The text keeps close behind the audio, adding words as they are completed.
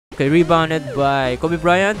Okay, rebounded by Kobe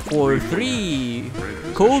Bryant for 3.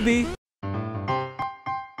 Kobe.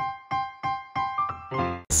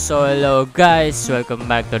 So hello guys, welcome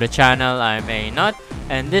back to the channel. I'm Not,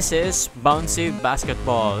 and this is Bouncy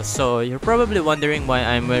Basketball. So you're probably wondering why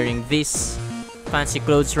I'm wearing these fancy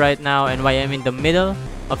clothes right now and why I'm in the middle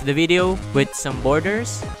of the video with some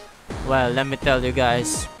borders. Well, let me tell you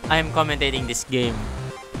guys, I'm commentating this game.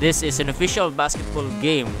 This is an official basketball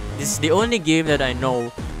game. This is the only game that I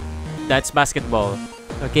know that's basketball.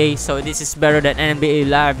 Okay, so this is better than NBA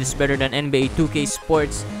Live, this is better than NBA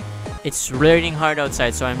 2kSports. It's raining hard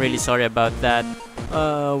outside, so I'm really sorry about that.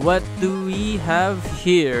 What do we have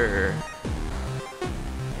here?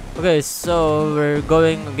 Okay, so we're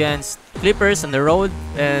going against Clippers on the road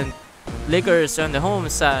and Lakers on the home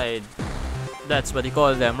side. That's what you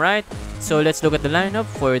call them, right? So let's look at the lineup.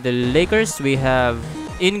 For the Lakers, we have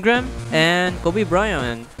Ingram and Kobe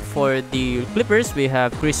Bryant. For the Clippers, we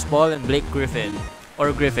have Chris Paul and Blake Griffin.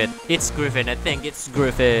 Or Griffith. It's Griffin. I think it's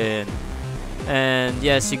Griffin. And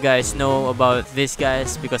yes, you guys know about these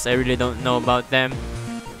guys because I really don't know about them.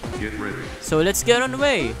 Get ready. So let's get on the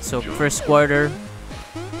way. So first quarter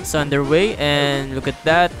is underway, and look at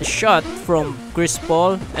that, a shot from Chris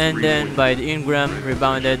Paul, and then by the Ingram,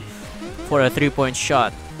 rebounded for a 3-point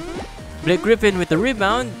shot. Blake Griffin with the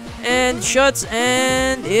rebound and shots,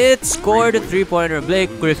 and it scored a 3-pointer.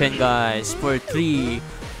 Blake Griffin, guys, for 3.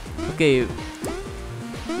 Okay,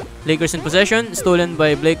 Lakers in possession, stolen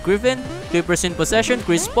by Blake Griffin. Clippers in possession,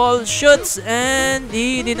 Chris Paul shoots and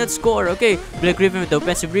he did not score. Okay, Blake Griffin with the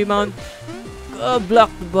offensive rebound,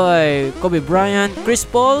 blocked by Kobe Bryant. Chris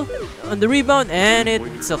Paul on the rebound and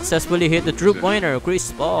it successfully hit the 3-pointer.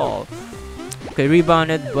 Chris Paul. Okay,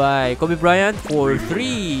 rebounded by Kobe Bryant for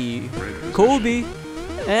 3. Kobe.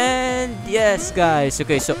 And yes, guys.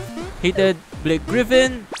 Okay, so hit Blake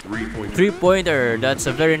Griffin, 3-pointer. That's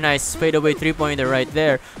a very nice fadeaway 3-pointer right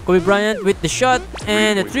there. Kobe Bryant with the shot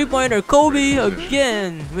and a 3-pointer. Kobe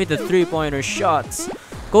again with the 3-pointer shots.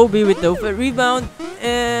 Kobe with the rebound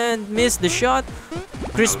and missed the shot.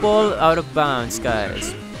 Chris Paul out of bounds,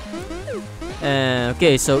 guys.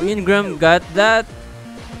 Okay, so Ingram got that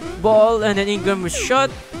ball and then Ingram was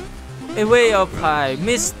shot way up high.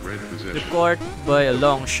 Missed the court by a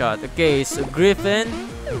long shot. Okay, so Griffin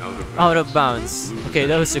out of bounds. Okay,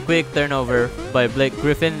 that was a quick turnover by Blake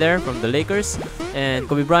Griffin there from the Lakers. And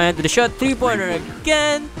Kobe Bryant with the shot, 3-pointer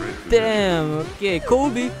again. Damn. Okay,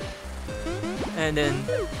 Kobe. And then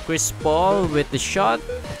Chris Paul with the shot.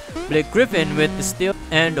 Blake Griffin with the steal.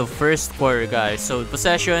 And the first quarter, guys. So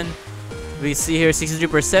possession, we see here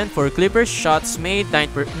 63% for Clippers. Shots made 9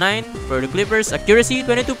 for the Clippers. Accuracy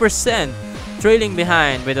 22%. Trailing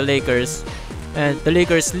behind by the Lakers. And the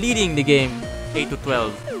Lakers leading the game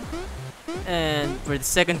 8-12. And for the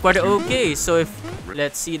second quarter, okay, so if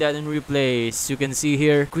let's see that in replays, you can see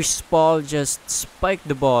here Chris Paul just spiked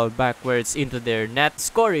the ball backwards into their net,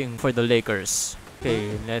 scoring for the Lakers.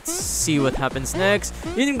 Okay, let's see what happens next.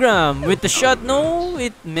 Ingram with the shot, no,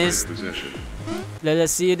 it missed. Let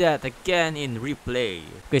us see that again in replay.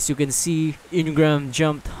 Okay, so you can see Ingram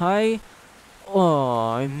jumped high.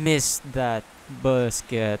 Oh, I missed that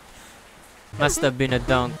basket. Must have been a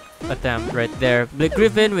dunk attempt right there. Blake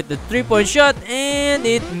Griffin with the 3-point shot and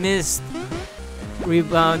it missed.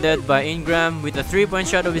 Rebounded by Ingram with a 3-point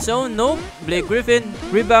shot of his own. Nope. Blake Griffin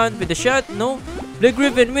rebound with the shot. No. Blake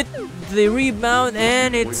Griffin with the rebound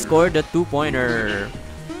and it scored a 2-pointer.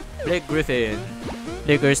 Blake Griffin.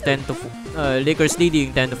 Lakers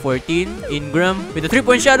leading 10-14. Ingram with a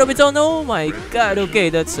 3-point shot of its own. Oh my god. Okay,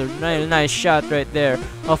 that's a nice shot right there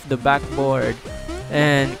off the backboard.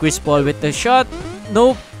 And Chris Paul with the shot.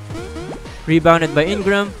 Nope. Rebounded by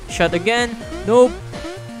Ingram. Shot again. Nope.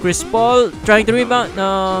 Chris Paul trying to rebound.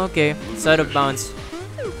 No. Okay. It's out of bounds.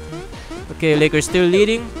 Okay. Lakers still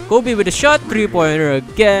leading. Kobe with a shot. 3-pointer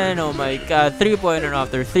again. Oh my god. 3-pointer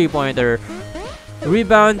after 3-pointer.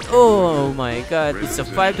 Rebound. Oh my god. It's a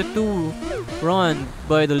 5-2 run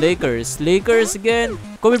by the Lakers. Lakers again.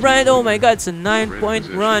 Kobe Bryant. Oh my god. It's a 9-point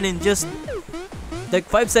run in just like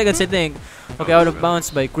 5 seconds, I think. Okay, out of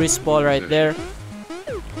bounds by Chris Paul right there.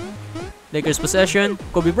 Lakers possession.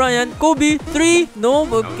 Kobe Bryant. Kobe. 3. No.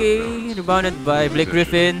 Okay. Rebounded by Blake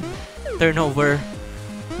Griffin. Turnover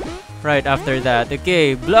right after that.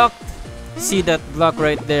 Okay. Blocked. See that block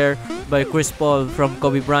right there by Chris Paul from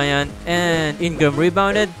Kobe Bryant. And Ingram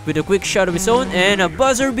rebounded with a quick shot of his own. And a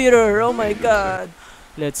buzzer beater. Oh my god.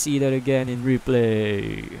 Let's see that again in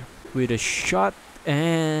replay. With a shot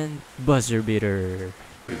and buzzer beater.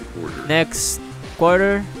 Next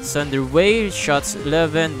quarter is underway. Shots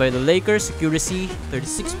 11 by the Lakers. Accuracy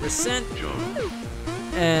 36%.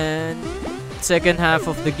 And second half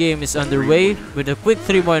of the game is underway with a quick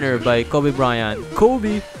three-pointer by Kobe Bryant.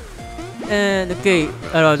 Kobe! And okay,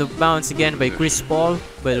 out of bounds again by Chris Paul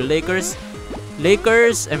by the Lakers.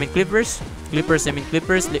 Clippers.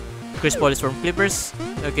 Chris Paul is from Clippers.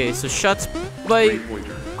 Okay, so shots by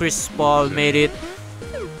Chris Paul made it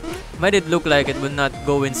look like it would not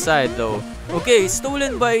go inside though. Okay,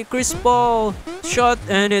 stolen by Chris Paul. Shot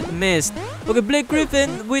and it missed. Okay, Blake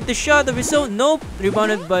Griffin with the shot of his own. Nope.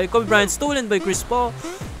 Rebounded by Kobe Bryant. Stolen by Chris Paul.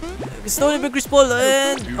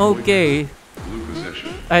 And okay.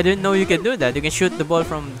 I didn't know you can do that. You can shoot the ball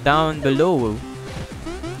from down below.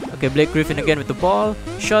 Okay, Blake Griffin again with the ball.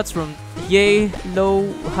 Shots from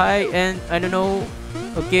low, high, and I don't know.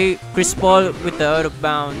 Okay, Chris Paul with the out of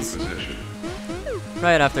bounds.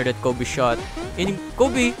 Right after that Kobe shot. In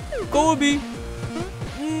Kobe.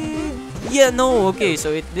 Yeah, no. Okay,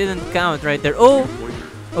 so it didn't count right there. Oh,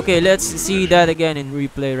 okay. Let's see that again in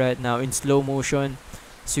replay right now in slow motion.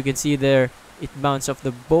 So you can see there, it bounced off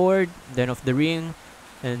the board, then off the ring,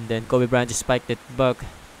 and then Kobe Bryant just spiked it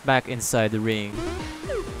back inside the ring.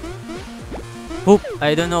 Hoop.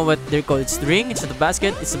 I don't know what they're called. It's the ring. It's the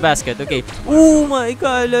basket. It's the basket. Okay. Oh my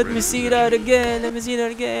God. Let me see that again.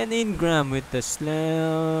 Ingram with the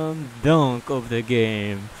slam dunk of the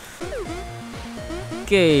game.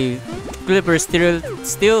 Okay. Clippers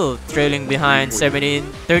still trailing behind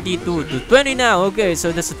 32 to 20 now. Okay.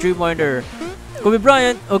 So that's a three-pointer. Kobe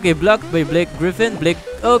Bryant. Okay. Blocked by Blake Griffin.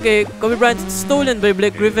 Okay. Kobe Bryant stolen by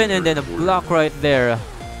Blake Griffin. And then a block right there.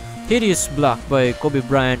 Hideous block by Kobe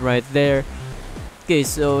Bryant right there. Okay,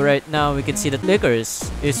 so right now we can see that Lakers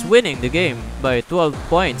is winning the game by 12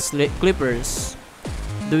 points. Clippers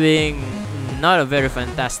doing not a very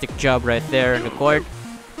fantastic job right there on the court.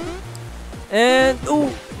 And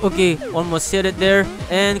oh, okay, almost hit it there.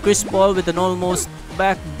 And Chris Paul with an almost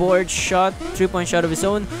backboard shot, 3-point shot of his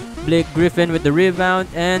own. Blake Griffin with the rebound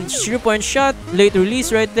and 3-point shot, late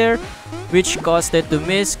release right there, which caused it to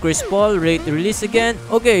miss. Chris Paul late release again.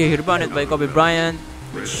 Okay, rebounded by Kobe Bryant,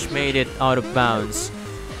 which made it out of bounds.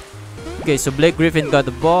 Okay, so Blake Griffin got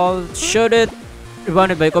the ball, shot it,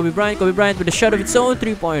 rebounded by Kobe Bryant. Kobe Bryant with a shot of its own,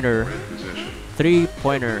 three-pointer.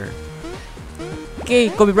 Okay,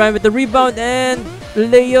 Kobe Bryant with the rebound and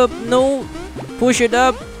layup, no, push it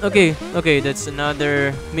up. Okay, that's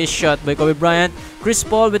another missed shot by Kobe Bryant. Chris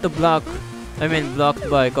Paul with the blocked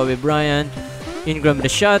by Kobe Bryant. Ingram with the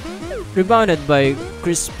shot, rebounded by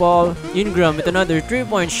Chris Paul. Ingram with another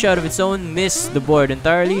 3-point shot of its own, missed the board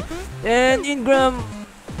entirely. And Ingram,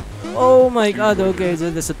 oh my God, okay, so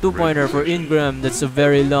that's a 2-pointer for Ingram. That's a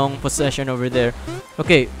very long possession over there.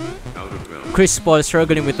 Okay, Chris Paul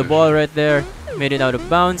struggling with the ball right there, made it out of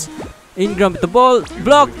bounds. Ingram with the ball,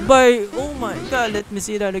 blocked by, oh my God, let me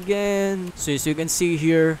see that again. So as you can see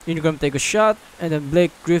here, Ingram take a shot, and then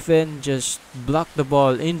Blake Griffin just blocked the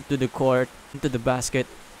ball into the court, into the basket.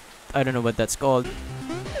 I don't know what that's called.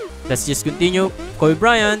 Let's just continue. Kobe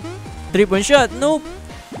Bryant, 3-point shot, nope.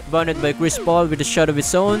 Rebounded by Chris Paul with a shot of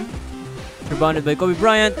his own. Rebounded by Kobe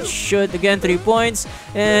Bryant, shot again, 3 points,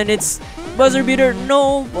 and it's buzzer beater,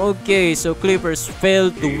 no. Okay, so Clippers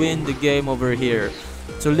failed to win the game over here.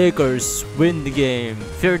 So Lakers win the game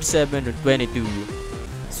 37 to 22.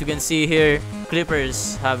 As you can see here,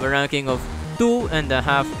 Clippers have a ranking of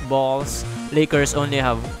 2.5 balls. Lakers only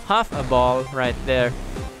have half a ball right there.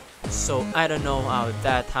 So I don't know how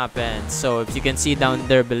that happened. So if you can see down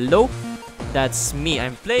there below, that's me.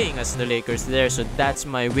 I'm playing as the Lakers there. So that's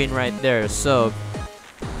my win right there. So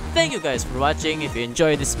thank you guys for watching. If you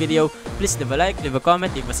enjoyed this video, please leave a like, leave a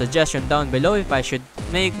comment, leave a suggestion down below if I should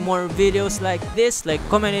make more videos like this, like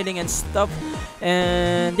commentating and stuff.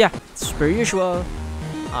 And yeah, as per usual,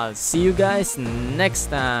 I'll see you guys next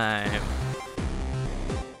time.